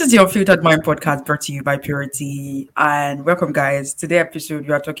is the Unfiltered Mind podcast brought to you by Purity. And welcome, guys. Today episode,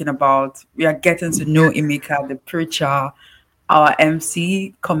 we are getting to know Emeka, the preacher, our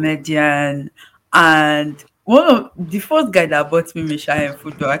MC, comedian, and one of the first guy that bought me Mishai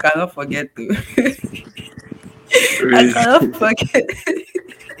photo. I cannot forget to. I Really? cannot forget.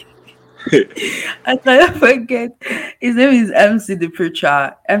 I cannot forget. His name is MC the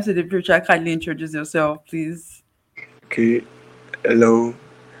Preacher. MC the Preacher, kindly introduce yourself, please. Okay. Hello.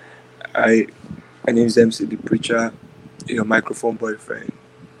 I my name is MC the Preacher, your microphone boyfriend.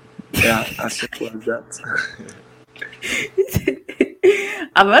 Yeah, as simple as that.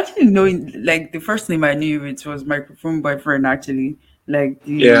 I'm actually knowing, like, the first name I knew it was Microphone Boyfriend, actually, like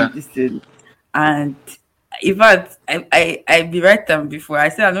the Yeah. this thing. And in fact, I be right down before I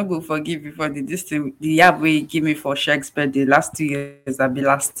said I'm not going to forgive before this thing, the yab way you give me for Shakespeare the last 2 years, that be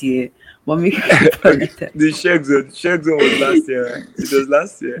last year. But me Okay. The Shag Zone was last year, right? It was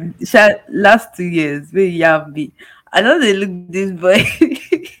last year. last 2 years, where you have me. I know they look this boy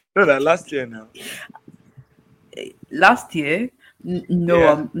No, that last year now. last year. No,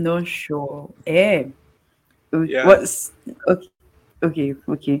 Yeah. I'm not sure. Yeah. What's okay?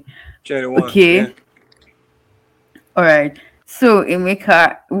 Okay. 21. Yeah. Okay. All right. So,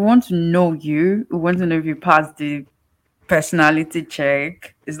 Emeka, we want to know you. We want to know if you passed the personality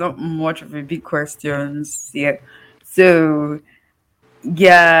check. It's not much of a big questions yet. So,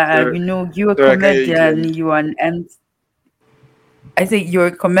 yeah, So, we know you're a sorry, I can't hear you comedian. clearly. You are an M. I say you're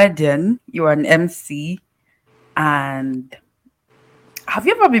a comedian. You are an MC. And have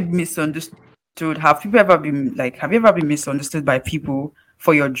you ever been misunderstood? Have you ever been misunderstood by people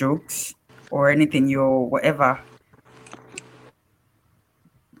for your jokes or anything, your whatever?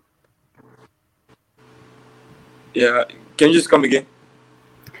 Yeah. Can you just come again?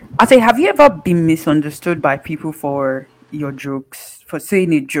 I say, have you ever been misunderstood by people for your jokes, for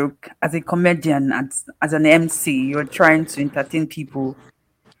saying a joke as a comedian, as an MC? You're trying to entertain people.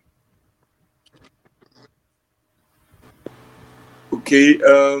 Okay.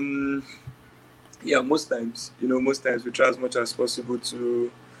 Yeah, most times we try as much as possible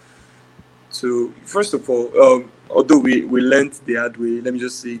to first of all, although we learned the hard way, let me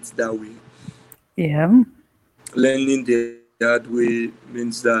just say it that way. Yeah. Learning the hard way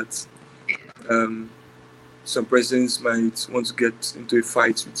means that um, some persons might want to get into a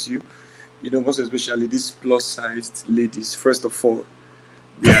fight with you. Most especially these plus-sized ladies. First of all,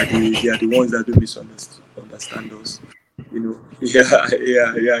 they are the ones that do misunderstand us.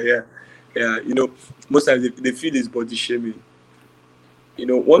 Yeah. Most times they feel this body shaming.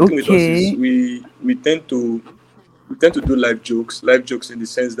 One thing with us is Okay. we tend to do live jokes in the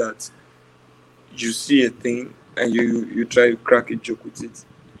sense that you see a thing and you try to crack a joke with it.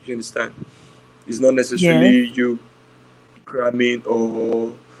 You understand? It's not Yes. necessarily you cramming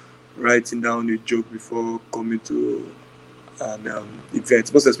or writing down a joke before coming to an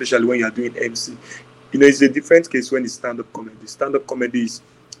event, most especially when you are doing MC. It's a different case when it's stand-up comedy. Stand-up comedy is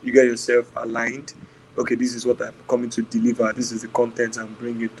you get yourself aligned. Okay, this is what I'm coming to deliver. This is the content I'm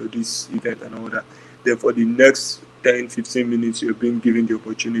bringing to this event and all that. Then for the next 10, 15 minutes, you're being given the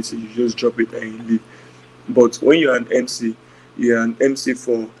opportunity. You just drop it and you leave. But when you're an MC, you're an MC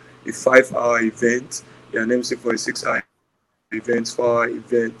for a 5-hour event. You're an MC for a 6-hour event, 4-hour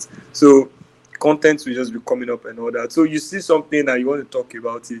event. So content will just be coming up and all that. So you see something and you want to talk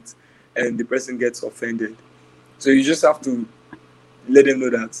about it, and the person gets offended. So you just have to let them know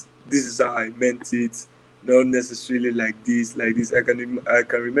that this is how I meant it, not necessarily like this, like this. I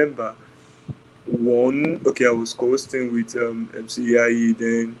can remember one. Okay, I was co-hosting with MCIE.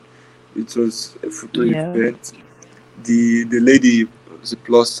 Then it was a photo Yeah. event. The lady was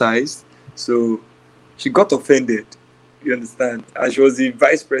plus size, so she got offended. You understand? And she was the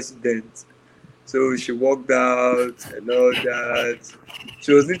vice president. So she walked out and all that.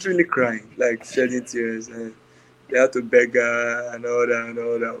 She was literally crying, like shedding tears, and they had to beg her and all that and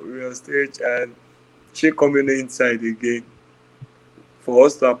all that. We were on stage and she coming inside again. For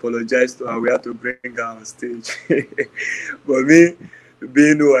us to apologize to her, we had to bring her on stage. But me,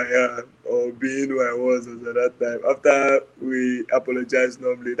 being who I am or being who I was at that time, after we apologized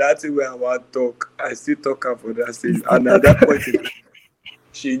normally, that's where I want to talk. I still talk her for that stage. You still And at talk that point in time,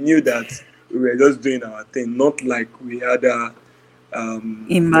 she knew that we were just doing our thing, not like we had a in let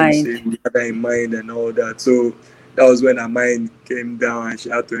me mind. say we had her in mind and all that. So that was when her mind came down and she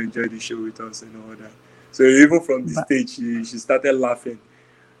had to enjoy the show with us and all that. So even from the But stage, she started laughing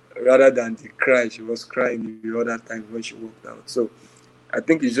rather than the cry. She was crying the other time when she walked out. So I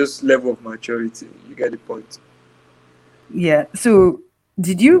think it's just level of maturity. You get the point. yeah. So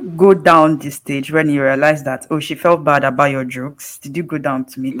Did you go down the stage when you realized that, oh, she felt bad about your jokes? Did you go down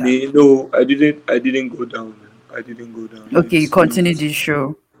to meet her? Me, no, I didn't. I didn't go down. Man. I didn't go down. Okay, you continued the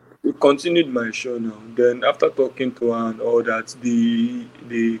show. It continued my show now. Then after talking to her and all that,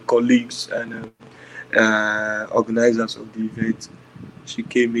 the colleagues and organizers of the event, she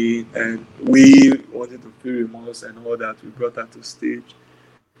came in and we wanted to feel remorse and all that. We brought her to stage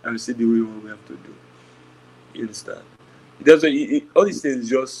and we said the way what we have to do. You understand? All these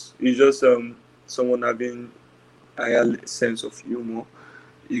things is just someone having a higher sense of humor.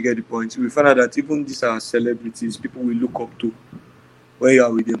 You get the point. We found out that even these are celebrities, people we look up to. When you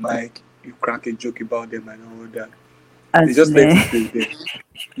are with the mic, you crack a joke about them and all that. They As just let it ne- stay there.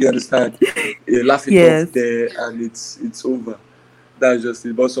 You understand? You laugh it off yes. there and it's over. That's just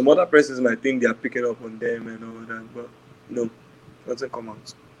it. But some other persons might think they are picking up on them and all that. But no, nothing come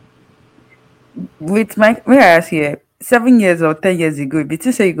out. With my, may I ask you, 7 years or 10 years ago, but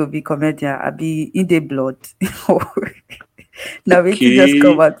you say you go be comedian, I be in the blood. Now it just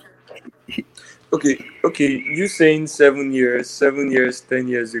come Okay. out. Okay. You saying 7 years, 10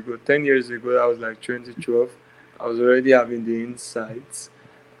 years ago. 10 years ago, that was like 2012. I was already having the insights.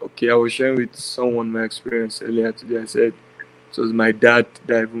 Okay, I was sharing with someone my experience earlier today. I said it was my dad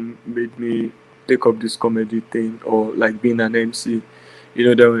that even made me take up this comedy thing or like being an MC.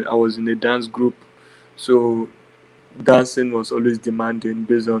 That I was in a dance group, so dancing was always demanding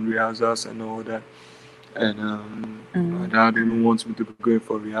based on rehearsals and all that. And my Mm. dad didn't want me to be going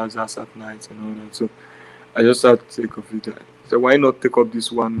for rehearsals at night and all that. So I just had to take off it. So why not take up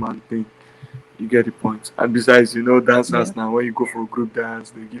this one man thing? You get the point. And besides, Yeah. dancers now, when you go for group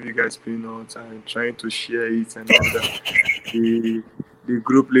dance, they give you guys peanuts and trying to share it and all that. The the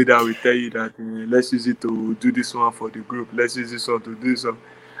group leader will tell you that let's use it to do this one for the group. Let's use this one to do this one.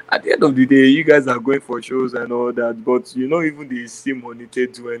 At the end of the day, you guys are going for shows and all that, but even the see money to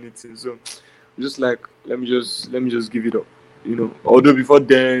do anything. So just like let me just give it up. Although before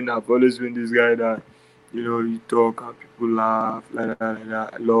then I've always been this guy that you talk and people laugh like that.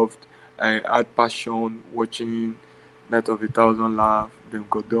 I loved. I had passion watching Night of a Thousand Laugh, them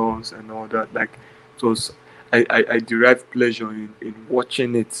go dance and all that. Like it was, I derived pleasure in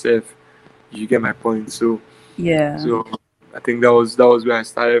watching itself. You get my point. So Yeah. so I think that was where I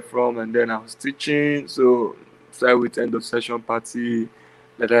started from, and then I was teaching. So started with end of session party,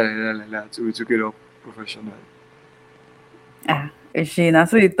 like that. So we took it up professionally. Ah, she now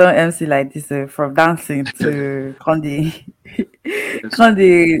so you turn MC like this from dancing to Conde, Yes.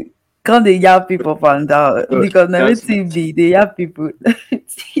 Conde, Conde yap people from down because never That's see be the yap people.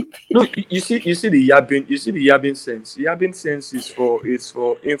 no. You see the yabbing. You see the yabbing sense. Yabbing sense is for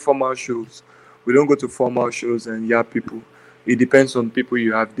informal shows. We don't go to formal shows and yab people. It depends on people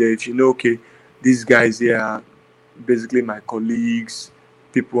you have there. If okay, these guys here are basically my colleagues,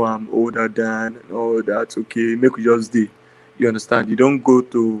 people I'm older than, and all that. Okay, make we just day. You understand? You don't go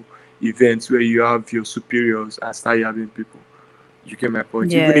to events where you have your superiors and start yabbing people. You get my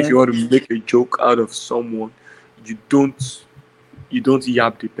point. Even if you Yes. want to make a joke out of someone, you don't you don't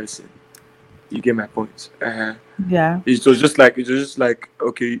yab the person. You get my point. Yeah. It was just like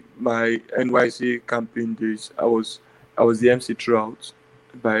okay, my NYC camping days. I was the MC throughout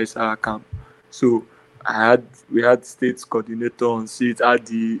by SR camp. So we had state coordinator on seat, had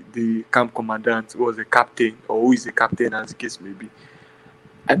the camp commandant who was a captain or who is a captain as the case may be.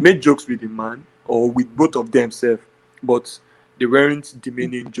 I made jokes with the man or with both of themselves, but they weren't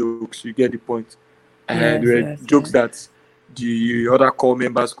demeaning jokes. You get the point. And they Yes. were Yes. jokes Yes. that the other core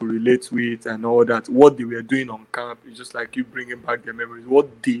members could relate with and all that. What they were doing on camp is just like you bringing back their memories.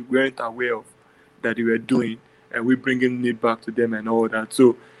 What they weren't aware of that they were doing, and we bringing it back to them and all that.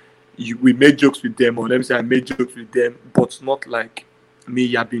 So we made jokes with them, or let me say I made jokes with them, but not like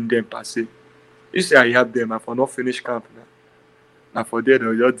me yabbing them per se. You say I yab them, I for not finish camp now. Now for there,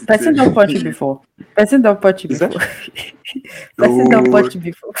 they'll just Person don't punch you say, before. Person don't punch you is that? before. Person don't No, punch you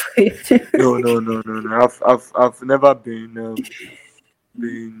before. no. I've never been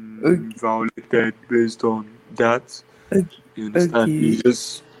Okay. violated based on that. You understand? It's Okay.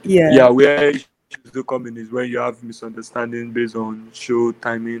 just Yeah. yeah, where issues do come in is when you have misunderstanding based on show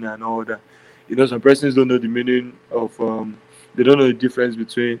timing and all that. Some persons don't know the meaning of they don't know the difference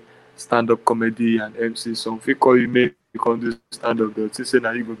between stand-up comedy and MC. Some people call you make you come do stand-up, they'll say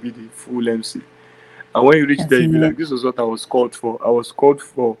now you go be the full MC. And when you reach there, As you'll be in, like, this was what I was called for. I was called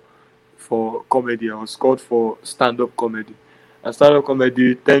for comedy. I was called for stand-up comedy. And stand-up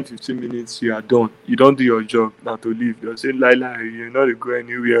comedy, 10, 15 minutes, you are done. You don't do your job, now to leave. They'll say, Lila, you're not to go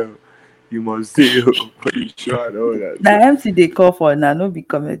anywhere. You must stay for the show and all that. the So, MC they call for now, no be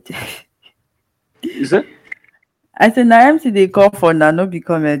comedy. is that? I said, na MC they call for now, no be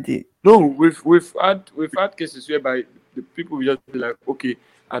comedy. No, we've had cases whereby the people will just be like, okay,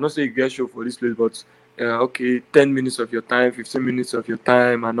 I know say you get show for this place, but okay, 10 minutes of your time, 15 minutes of your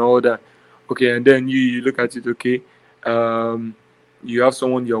time, and all that. Okay, and then you look at it, okay, um, you have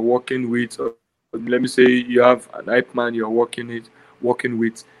someone you're working with, or let me say you have an hype man you're working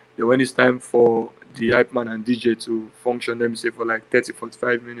with. Then when it's time for the hype man and DJ to function, let me say for like 30,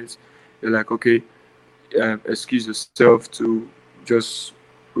 45 minutes, you're like, okay, excuse yourself to just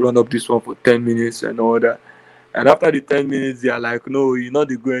run up this one for 10 minutes and all that. And after the 10 minutes, they are like, no, you not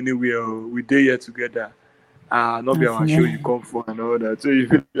they go anywhere. Oh. We day here together. Not be I our show you said, come for and all that. So you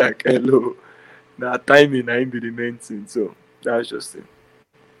feel like, hello. Now timing, I ain't be the main thing. So that's just it.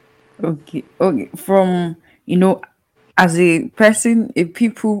 okay, okay. From as a person, a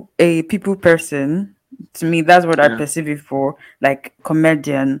people person, to me, that's what I Yeah. perceive it for. Like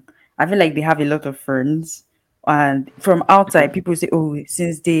comedian, I feel like they have a lot of friends, and from outside, people say, "Oh,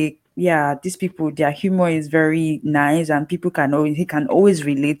 since these people, their humor is very nice, and he can always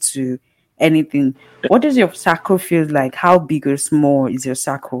relate to anything." What does your circle feel like? How big or small is your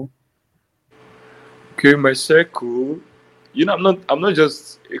circle? Okay, my circle. I'm not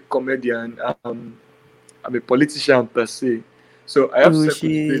just a comedian. I'm a politician per se. So I have Oh,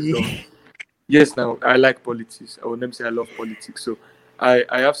 circles based on. she. Yes, now I like politics. I will never say I love politics. So I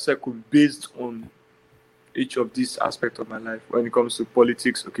have circles based on each of these aspects of my life. When it comes to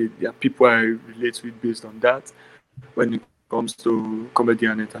politics, okay, there are people I relate with based on that. When it comes to comedy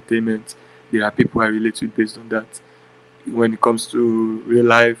and entertainment, there are people I relate with based on that. When it comes to real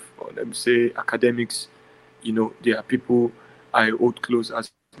life, or let me say academics, there are people I hold close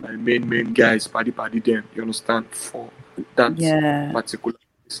as my main guys, paddy them, you understand, for that Yeah. particular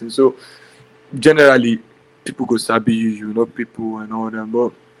person. So generally people go sabi you know people and all that.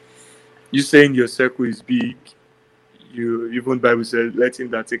 But you saying your circle is big, you even Bible says, let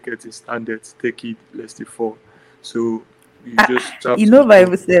him that taketh his standard take it lest he fall. So you just have to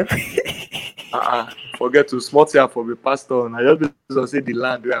Bible step. forget to small here for the pastor and I just be say the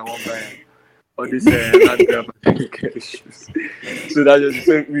land where I want buy all this land grab issues. So that just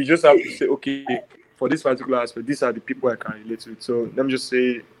so we just have to say, okay, for this particular aspect, these are the people I can relate with. So let me just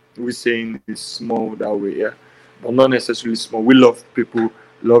say we're saying it's small that way, yeah. But not necessarily small. We love people,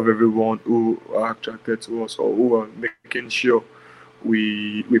 love everyone who are attracted to us or who are making sure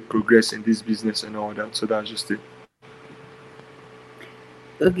we progress in this business and all that. So that's just it.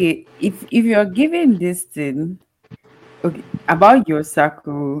 Okay, if you're given this thing, okay, about your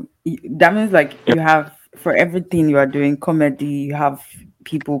circle, that means like you have for everything you are doing, comedy, you have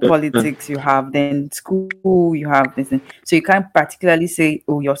people, politics, you have then school, you have this thing. So you can't particularly say,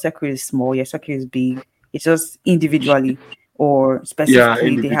 oh, your circle is small, your circle is big. It's just individually or Yeah,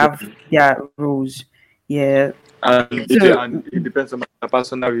 specifically they have individually. their roles. Yeah. So And it depends on my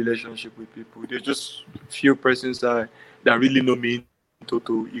personal relationship with people. There's just few persons that really know me in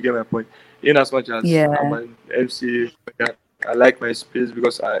total. You get my point. In as much as I'm yeah, an MC, I like my space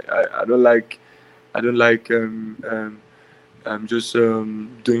because I don't like just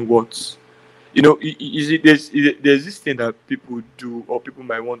doing what you see. There's this thing that people do or people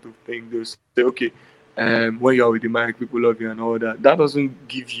might want to think. They'll say, okay, when you're with the mic, people love you and all that. That doesn't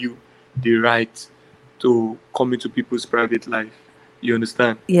give you the right to come into people's private life. You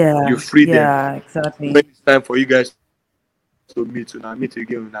understand? You yeah, free them. yeah, When exactly. it's time for you guys to meet, to now meet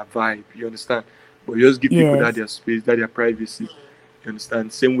again with that vibe. You understand? But you just give people that their space, that Yes. their privacy. You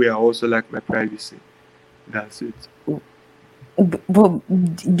understand? Same way I also like my privacy. That's it. But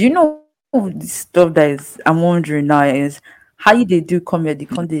do you know the stuff that is I'm wondering now is how you they do comedy,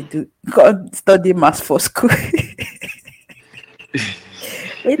 can't study maths for school.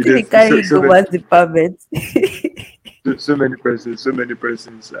 Wait till they There's carry you go maths department. so many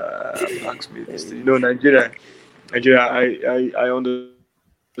persons ask me this thing. Nigeria. I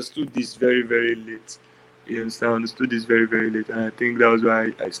understood this very very late. You understand? I understood this very very late, and I think that was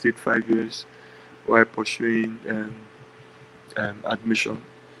why I stayed 5 years while pursuing admission.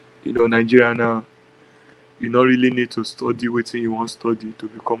 Nigeria now. You don't really need to study what you want to study to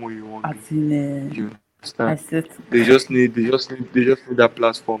become who you want to be. As in, You understand? I said, They just need that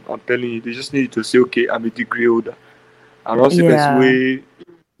platform. I'm telling you, they just need to say, okay, I'm a degree holder. And also person yeah.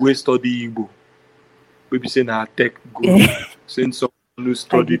 we study Igbo. We be saying na tech guru. Saying someone who I did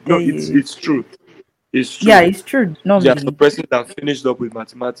studied. tell No, it's you. it's true. It's Yeah, true. it's true. Not There are some be. persons that finished up with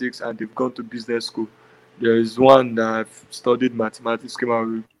mathematics and they've gone to business school. There is one that studied mathematics, came out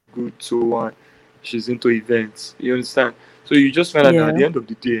with good so one. She's into events. You understand? So you just find out that at the Yeah. end of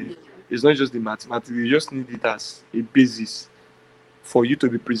the day, it's not just the mathematics, you just need it as a basis for you to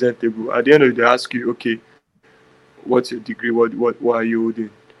be presentable. At the end of the day, they ask you, okay, what's your degree? What are you holding?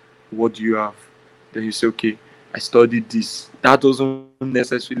 What do you have? Then you say, okay, I studied this. That doesn't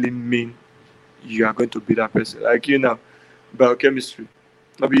necessarily mean you are going to be that person. Like you now, biochemistry.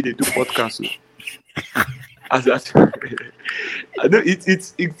 Maybe they do podcasts. As that, I know it's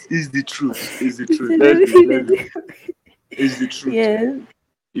the truth. It's the truth. It's the truth. Yeah,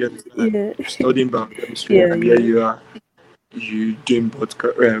 You understand? yeah, You're studying biochemistry, yeah, and here yeah. you are. You doing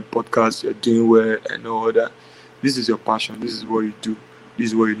podcasts. You're doing well and all that. This is your passion. This is what you do.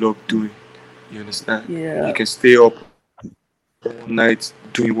 This is what you love doing. You understand? You Yeah. can stay up all night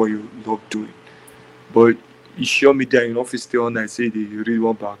doing what you love doing. But you show me there in office stay all night, say they really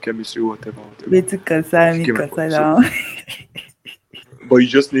want biochemistry, whatever. Way to concern You me, get my cause I point. So, don't. but you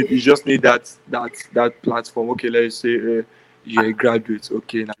just need that platform. Okay, let's say you're a graduate.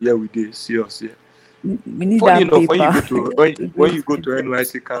 Okay, now here we did. See us here. We need Funny that enough, when you paper go to to go when to you go the to test.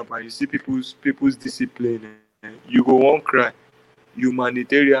 NYC camp and you see people's discipline, you go on cry.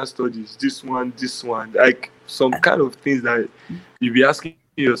 Humanitarian studies, this one, like some kind of things that you be asking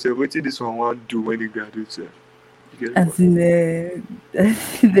yourself, what did this one want do when he graduates? You get it? As in the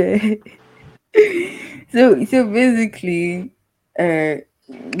so basically, uh,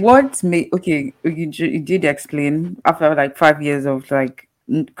 what made okay? You did explain after like 5 years of like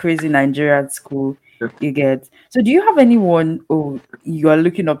crazy Nigeria at school. You get so. Do you have anyone you are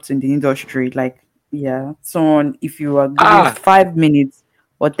looking up to in the industry? Like, yeah, someone. If you are given Ah, 5 minutes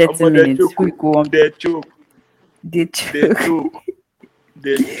or I'm 30 on the minutes, who choke, you go on? the choke, They the choke. choke,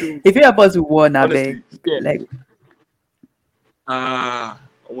 the choke. If you help us with one, I beg. Honestly, yeah. Like, I'm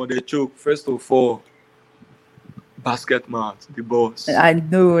on the choke. First of all, basket mouth, the boss. I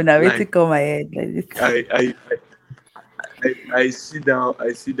know now. Wait to Like come my head like this. I sit down,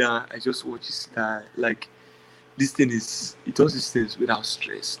 I just watch his style. Like this thing is, it does these things without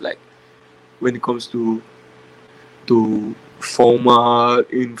stress. Like when it comes to formal,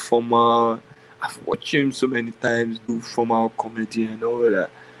 informal, I've watched him so many times do formal comedy and all that.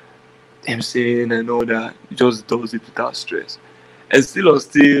 MCing and all that, he just does it without stress. And still or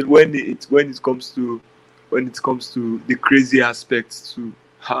still, when it comes to the crazy aspects to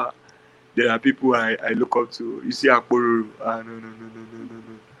her, there are people I look up to. You see Akporo,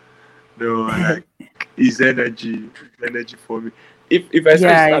 no, like his energy for me. If I start to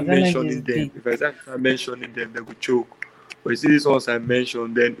Yeah, start his energy mentioning is them, big. if I start to start mentioning them, they will choke. But you see these ones I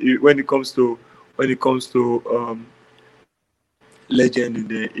mentioned, then when it comes to legend in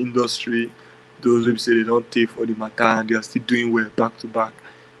the industry, those who say they don't take for the matter and they are still doing well back to back.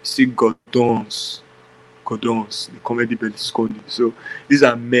 You see Gordons, the comedy Berlusconi. So these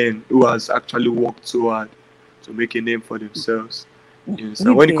are men who has actually worked so hard to make a name for themselves. You understand?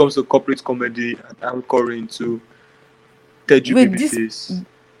 Wait When it there. comes to corporate comedy and anchoring to Teju Wait, this Babyface,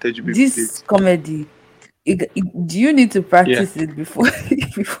 Teju this Babyface. comedy. Do you need to Yeah. practice it before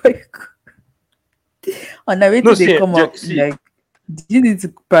before you on the way No, till they come up? Like, do you need to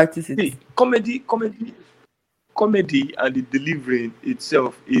practice it? comedy and the delivering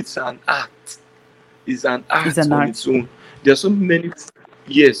itself, it's an art. It's an It's art an on art. its own. There are so many.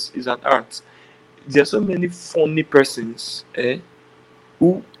 Yes, it's an art. There are so many funny persons, who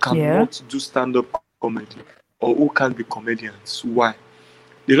Yeah. cannot do stand-up comedy or who can't be comedians. Why?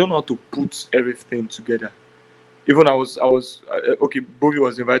 They don't know how to put everything together. Even okay. Bobby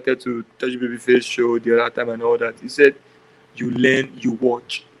was invited to Touch Babyface show the other time and all that. He said, "You learn, you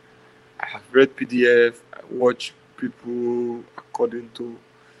watch." I have read PDF. I watch people I'm according to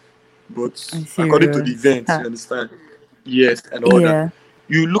the serious. events. You understand? Yes, and all that. Yeah.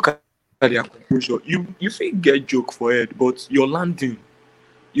 You look at their composure. You think get joke for it, but your landing,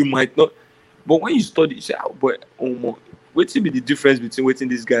 you might not. But when you study, you say, "Oh boy, what will be the difference between waiting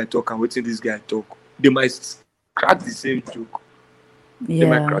this guy talk and waiting this guy talk?" They might crack the same joke. They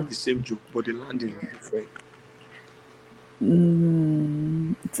might Yeah. crack the same joke, but the landing is different.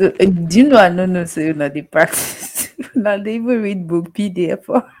 So, do you know I don't know so now they practice. Now they even read book PDF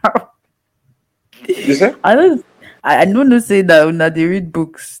for how. You say? I don't I don't know say that when they read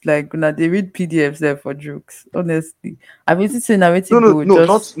books like when they read PDFs there for jokes. Honestly, I been saying I wait to No, no, go no,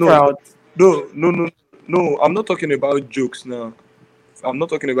 not just no, proud. no. I'm not talking about jokes now. I'm not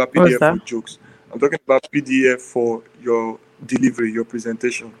talking about What's PDF that? for jokes. I'm talking about PDF for your delivery, your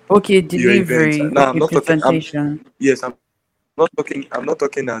presentation, Okay, your events. delivery. Now I'm Okay, not talking. presentation. Yes, I'm not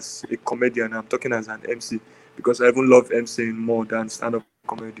talking as a comedian. I'm talking as an MC because I even love MCing more than stand-up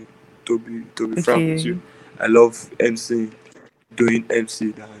comedy. To be frank with you, Okay. I love MCing, doing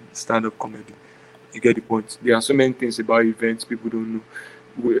MC than stand-up comedy. You get the point. There are so many things about events people don't know.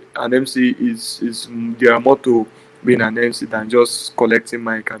 An MC is there are more to being an MC than just collecting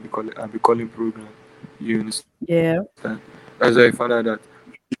mic and be calling program. You understand? Yeah. That's why I found out that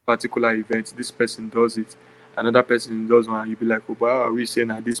this particular event, this person does it, another person does one, and you be like, oh, why are we saying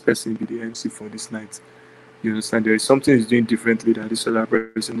that this person be the MC for this night? You understand? There is something he's doing differently that this other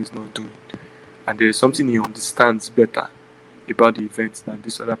person is not doing, and there is something he understands better about the event that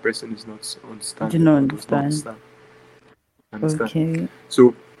this other person is not Do understanding not or does not understand. understand. Understand? Okay.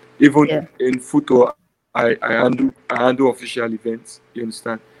 So even Yeah. in photo, I handle official events. You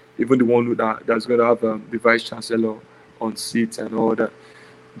understand? Even the one that's going to have the vice chancellor on seat and all that.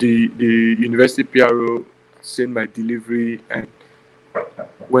 The university PRO send my delivery, and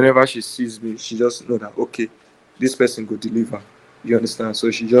whenever she sees me, she just know that okay, this person go deliver. You understand? So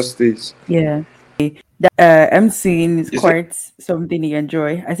she just stays. Yeah. MCing is Is it? quite something you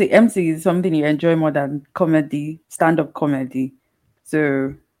enjoy. I say MC is something you enjoy more than comedy, stand-up comedy.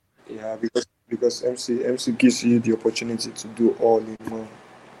 So Yeah, because MC gives you the opportunity to do all in one.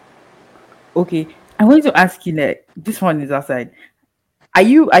 okay, I'm going to ask you like this one is outside. Are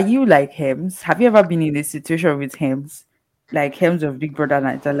you like Hems? Have you ever been in a situation with Hems? Like Hems of Big Brother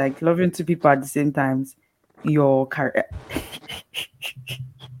Night, or like loving two people at the same times in your career?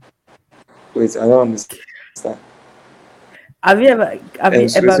 Wait, I don't understand. Have you ever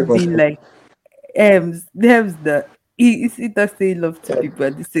What's the been question? like Hems the it does say love two people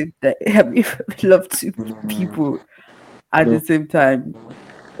at the same time. Have you ever loved two people at the No, same time?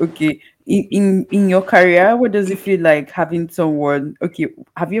 Okay. In your career, what does it feel like having someone? Okay,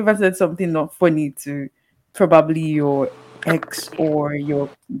 have you ever said something not funny to probably your ex or your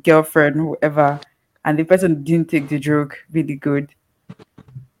girlfriend, whoever, and the person didn't take the joke really good?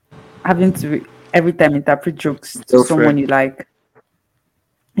 Having to every time interpret jokes to someone girlfriend. you like.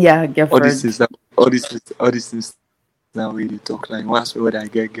 Yeah, All these girlfriend. things all these things now we dey talk like once whether I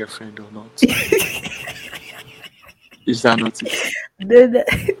get girlfriend or not. Is that not it? Then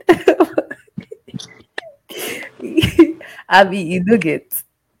I mean, you don't get.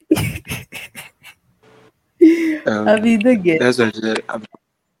 I mean, you don't get. That's why I said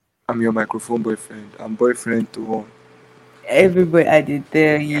I'm your microphone boyfriend. I'm boyfriend to one. Everybody, I did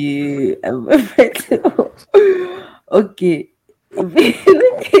tell you. Okay.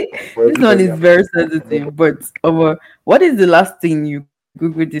 For This one is everybody, I'm very your microphone sensitive, boy. but what is the last thing you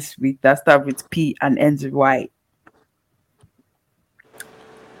Googled this week that start with P and ends with Y?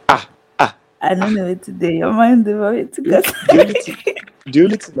 Ah, ah. I don't know it today. Your mind over it to go. The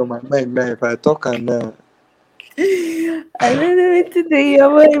only thing on my mind now, if I talk and I don't know it today. Your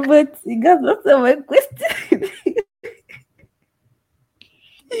mind, but you got lots of my question.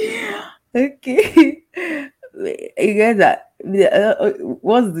 Okay. You guys are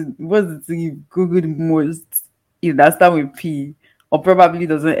what's the thing you googled most? You that start with P or probably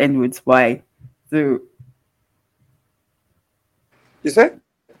doesn't end with Y. So you said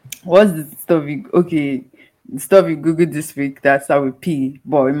what's the stuff you okay? The stuff you googled this week that start with P,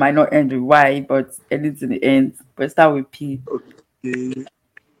 but it might not end with Y, but ending to the end, but start with P. okay.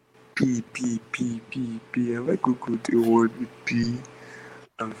 P. Have I googled the word with P?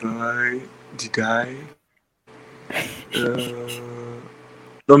 Have I? Did I?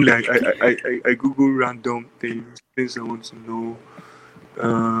 Normally, I Google random things I want to know.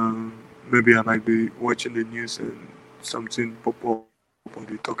 Maybe I might be watching the news and something pop up or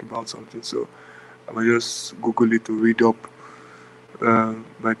they talk about something. So I might just Google it to read up. But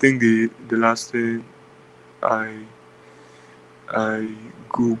I think the last thing I I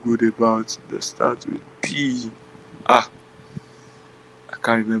Googled about the start with P. Ah, I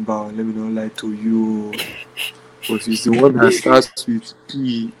can't remember. Let me not lie to you. But it's the one that starts with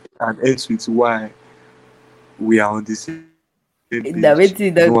P and ends with Y. We are on the same page. You Now know wait what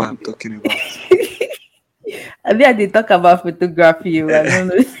till I'm that. talking about. I mean, they talk about photography. I don't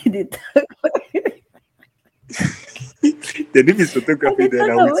know. They talk, Then if it's photography, they then talk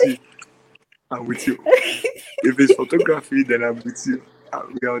I'm with about. you. I'm with you. If it's photography, then I'm with you.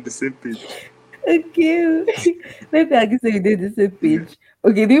 We are on the same page. Okay. Maybe I can say you did the same Yeah. page.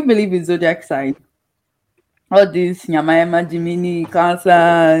 Okay, do you believe in zodiac sign? All this Yamayama, Jiminy,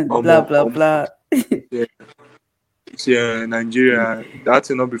 Cancer, blah blah Um, blah. yeah, yeah, Nigeria. That's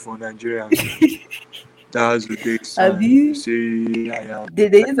enough before Nigerians. That's the day Have sign. You you? say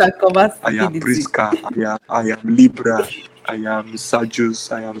They use a cover I am stupidity. Priska, I am Libra, I am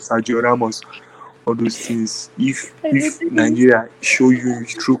Sajus, I am Sergio Ramos. All those things. I don't If think Nigeria show you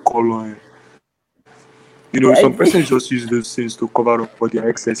true color, some persons just use those things to cover up for their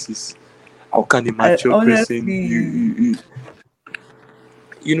excesses. How can a I mature person honestly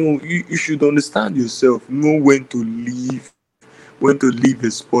you should understand yourself, know when to leave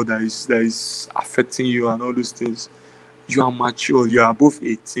a sport that is affecting you and all those things. You are mature. You are above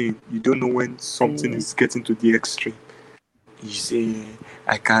 18. You don't know when something Yeah. is getting to the extreme. You say,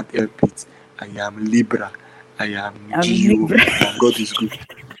 I can't help it. I am Libra. I am I'm Geo. Libra. And God is good.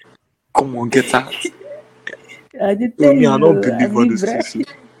 Come on, get out. I did So tell me, I don't you, I'm believe all those Libra. things.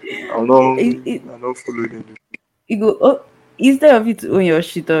 I'll not, It, I'll not follow them. you go, oh, instead of you to own your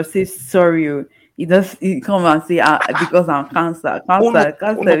shit or say sorry, oh, you come and say, because I'm cancer, Own cancer,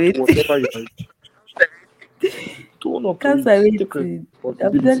 up to wait, whatever you are. To own up to it. cancer, Take waiting.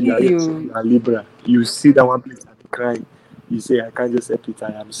 I'm responsibility. telling You are, yes, you, you are Libra. You see that one place and be crying. You say, I can't just help it.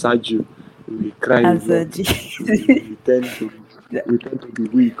 I am Sergio. You will cry a answer lot. G. We tend to be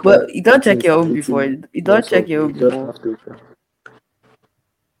weak when But you don't check things your are own before. hitting You don't check non-stop. your We own just before. have to.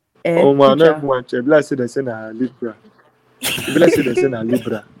 Oh man, not Preacher. everyone check. Like say they say na Libra. If like say they say na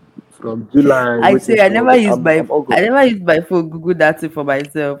Libra from July I waiting say to August. I'm I August. never use my phone Google that thing for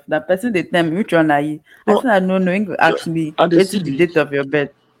myself. That person they tell me which one are you. I No, said I don't know. You go no. ask me And they what's see the the date of your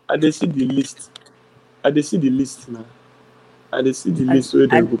birth. and they see the list. And they see the list now. And they see the And list where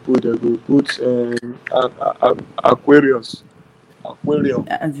they and go put Aquarius, Aquarium,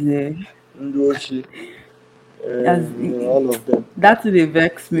 as the Ndoshi, as all of them. that thing they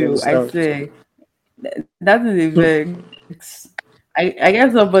vex You me. I understand? say that thing they vex. I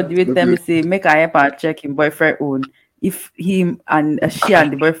guess somebody will tell me Maybe say make I help and check him boyfriend own. If him and she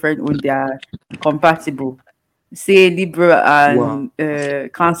and the boyfriend own they are compatible. Say Libra wow.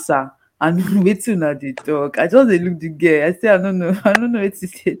 and Cancer and waiting at the talk. I just dey look the girl. I say I don't know. I don't know what to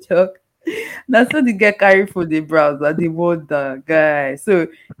say talk. That's so the girl carry for the browser and the wonder guy. So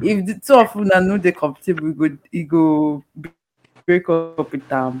if the two of una know they comfortable, you go break up with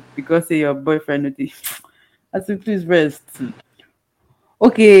them because say your boyfriend no dey. I say please rest.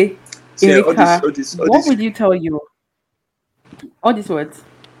 Okay, See Erika, all what this. would you tell you? All these words.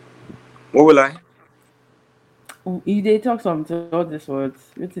 What will I? You they talk something, all these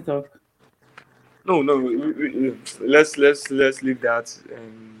words. What you talk? No, no. Let's leave that.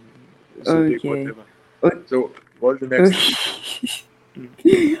 So take Okay. whatever. O- So what's the next thing?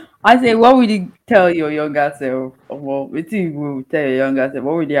 Okay. I say, what would you tell your younger self? Well, what you will tell your younger self?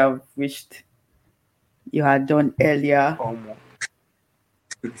 What would you have wished you had done earlier? Um,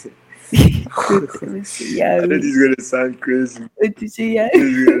 Don't tell me, say, yeah. I know this is gonna sound crazy. Don't you say, yeah. This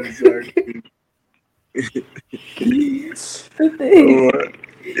is gonna sound crazy. Don't tell,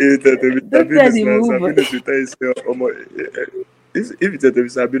 If it's a Mr. don't tell Business the now, move. Sabinus will tell you, say, if it's a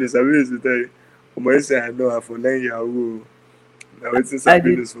Mr. Business, Sabinus will tell you, you say, I know her for 9 years. Now it's I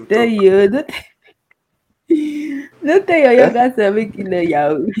did Sabinus will tell talk. you. Don't tell your Eh? younger self make you learn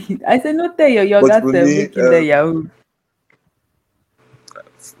Yahoo. I said, don't tell your But younger for self me, make you learn Yahoo.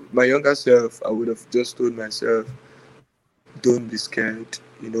 my younger self, I would have just told myself, don't be scared,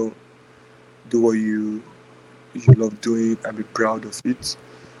 do what you love doing and be proud of it.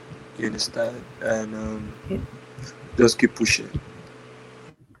 You understand? And just keep pushing.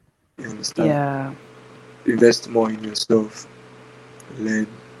 You understand? Yeah. Invest more in yourself. Learn,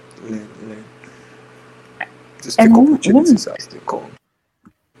 learn. Just take And opportunities as they come.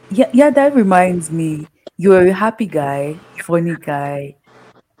 yeah, that reminds me. You're a happy guy, funny guy,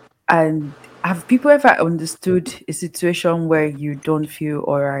 and have people ever understood a situation where you don't feel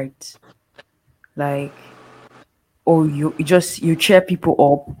all right? Like, or you cheer people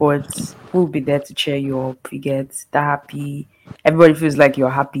up, but who will be there to cheer you up? You get that happy. Everybody feels like you're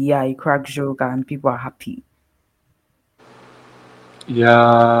happy. Yeah, you crack joke and people are happy.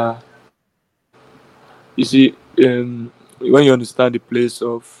 Yeah, you see, when you understand the place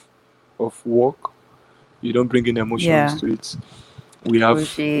of work, you don't bring in emotions Yeah. to it. We have Oh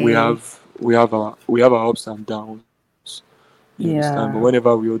we shit. have we have our ups and downs. You understand? But Yeah.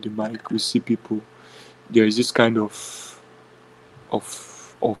 whenever we hold the mic, we see people. There is this kind of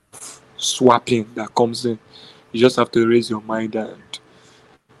swapping that comes in. You just have to raise your mind and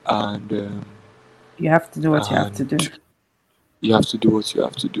You have to do what you have to do. and you have to do what you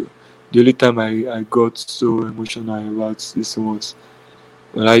have to do. The only time I got so emotional about this was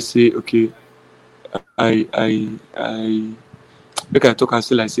when I say, okay, I make I talk and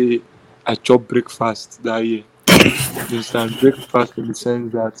say like say I chop breakfast that year. You understand? Breakfast in the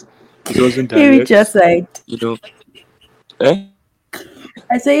sense that it wasn't He reach your direct, side. you know. Eh?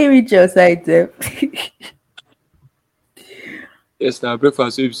 I say he reach your side, Zeb. Yes, now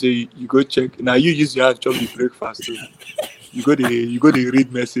breakfast. So if you say you go check, now you use your hand chop the breakfast too. You go to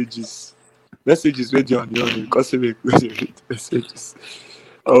read messages. Messages where on your own because you go to read messages.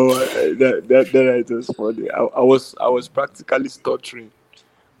 Oh, that night was funny. I was practically stuttering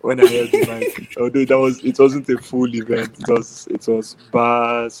when I held the mic. Although it wasn't a full event. It was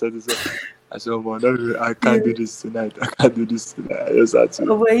bad. So to say. I said, oh, no, I Yeah. can't do this tonight. I can't do this tonight. I just had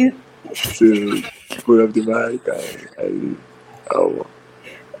Oh, but to put up the mic. Oh,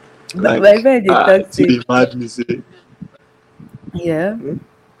 my like, friend they talk see say, they mad me say, yeah. hmm?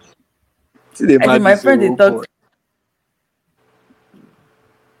 See they I think mad me my say, friend they oh talk. boy.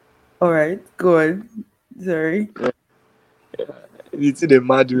 All right, go on. Sorry. You see they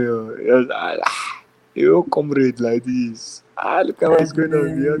mad me. Oh. It was, you comrade like this. Look at what's And going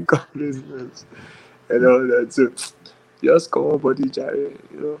on. Your comrades and all that. So just come on, body, Jerry.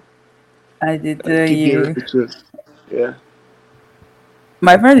 I did tell Keep being you. righteous. Yeah.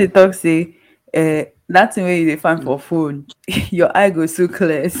 My friend they talk say, that thing when you dey find Mm. for phone, your eye goes so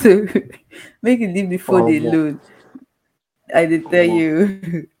clear. So make you leave the phone More. alone. I did tell More.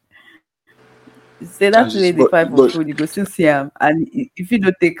 you. Say that I way they just, find for but phone, you go still see him. And if you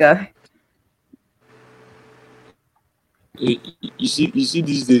don't take her, you see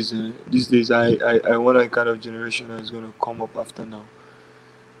these days I want a kind of generation that is gonna come up after now.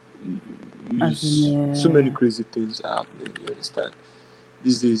 as in, So many crazy things are happening. You understand?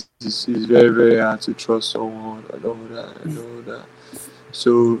 These days it's very very hard to trust someone and all that and all that.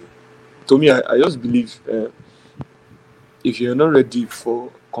 So to me, I just believe if you're not ready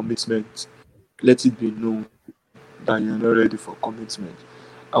for commitment, let it be known that you're not ready for commitment.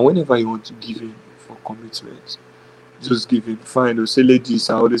 And whenever you want to give in for commitment, just give in. Fine, they'll say ladies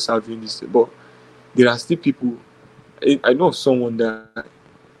are always having this, but there are still people. I know of someone that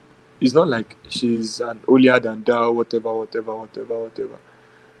it's not like she's an holier than thou, whatever.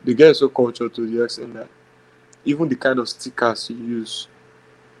 The girl is so cultured to the extent that even the kind of stickers you use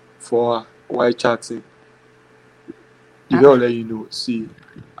for while chatting, the girl will let you know, see,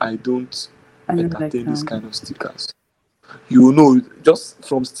 I don't I know like entertain this kind of stickers. You will know just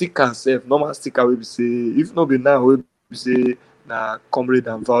from stickers, normal sticker will be say, if not be now, will be say, na comrade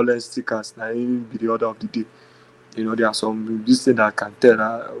and violence stickers, na him be the order of the day. There are some this thing that I can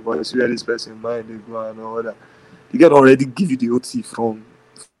tell but it's really this person mind they go and all that. You can already give you the OT from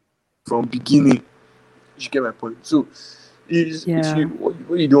beginning. You get my point. So if you yeah.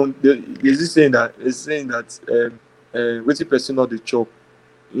 what you don't there's this saying that waiting person not the chop,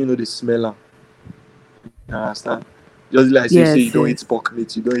 the smeller. You understand? Just like say you Yes, don't eat yes. pork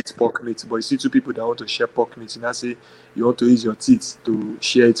meat, but you see two people that want to share pork meat, you now say you want to use your teeth to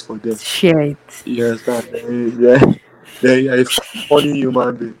share it for them. Share it. You understand? Then you're a funny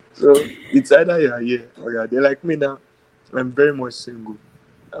human being. So it's either you're here or you're there. Like me now, I'm very much single.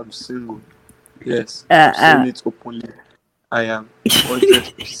 I'm single. Yes, I'm saying Uh it openly. I am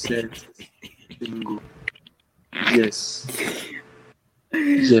 100% single. Yes.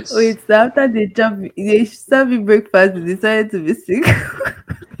 Yes. Wait, so after they serve me breakfast, they decided to be sick.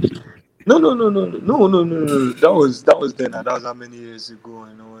 No. That was then. And that was how many years ago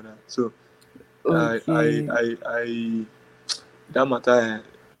and all that. So Okay. I that matter.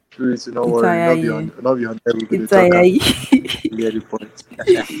 Please, not It's worry. Not be ayaye. on. Not be on there. We're gonna It's talk. ayaye. You get the point.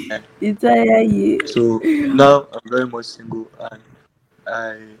 It's ayaye. So now I'm very much single, and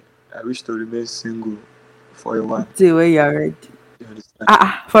I I wish to remain single for a while. Say where you're ready. You understand?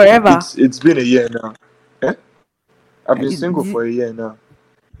 Forever. It's been a year now. Eh? I've been It- single for it- a year now.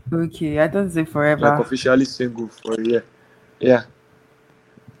 okay, I don't say Like forever. officially single for a year. Yeah,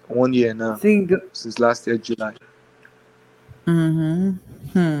 1 year now. Single. Since last year July.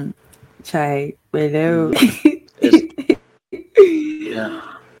 Mm-hmm. Chai. Hello. Mm. Yes. Yeah.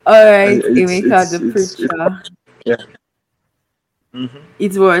 All And right, it's Emeka the it's it's it's preacher. yeah. Mm-hmm.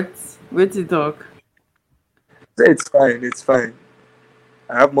 It's what? Wait to talk. It's fine. It's fine.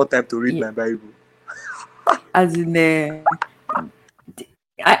 I have more time to read Yeah, my Bible. as in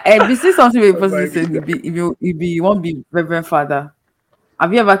I be see something where My person Bible. say if you want be Reverend Father.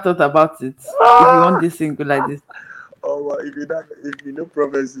 Have you ever thought about it? If you want Ah! this single like this, Oh, well, if you know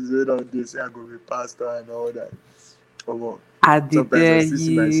prophecies wait on this, I go be pastor and all that. Oh, well, I did sometimes I tell still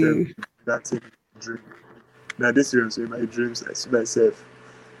see myself you. that's a dream. Now this year, in my dreams, I see myself,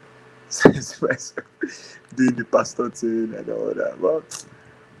 I see myself doing the pastor thing and all that. But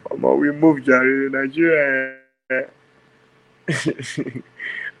we moved, Jerry, Nigeria.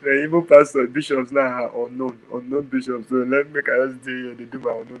 The even pastor bishops now are unknown bishops. So let me make I just do here. They do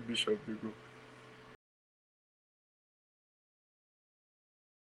my unknown bishop. They go.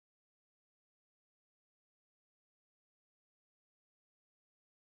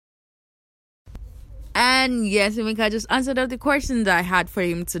 And yes, Emeka just answered all the questions I had for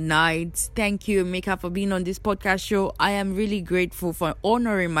him tonight. Thank you, Emeka, for being on this podcast show. I am really grateful for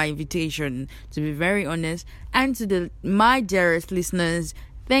honoring my invitation, to be very honest. And to my dearest listeners,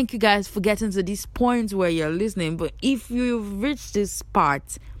 thank you guys for getting to this point where you're listening. But if you've reached this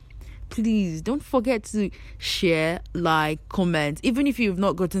part, please don't forget to share, like, comment. Even if you've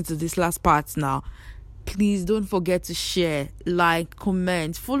not gotten to this last part now, please don't forget to share, like,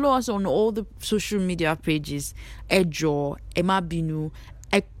 comment. Follow us on all the social media pages. Ejo, Emma Binu.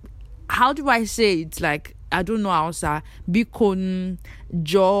 How do I say it? Like, I don't know how to Bikon,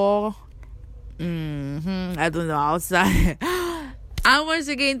 Jo. I don't know how to. And once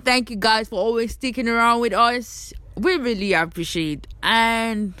again, thank you guys for always sticking around with us. We really appreciate it.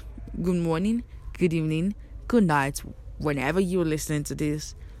 And good morning, good evening, good night, whenever you're listening to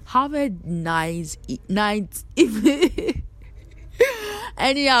this. Have a nice night.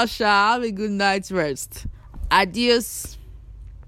 Anyhow, have a good night's rest. Adios.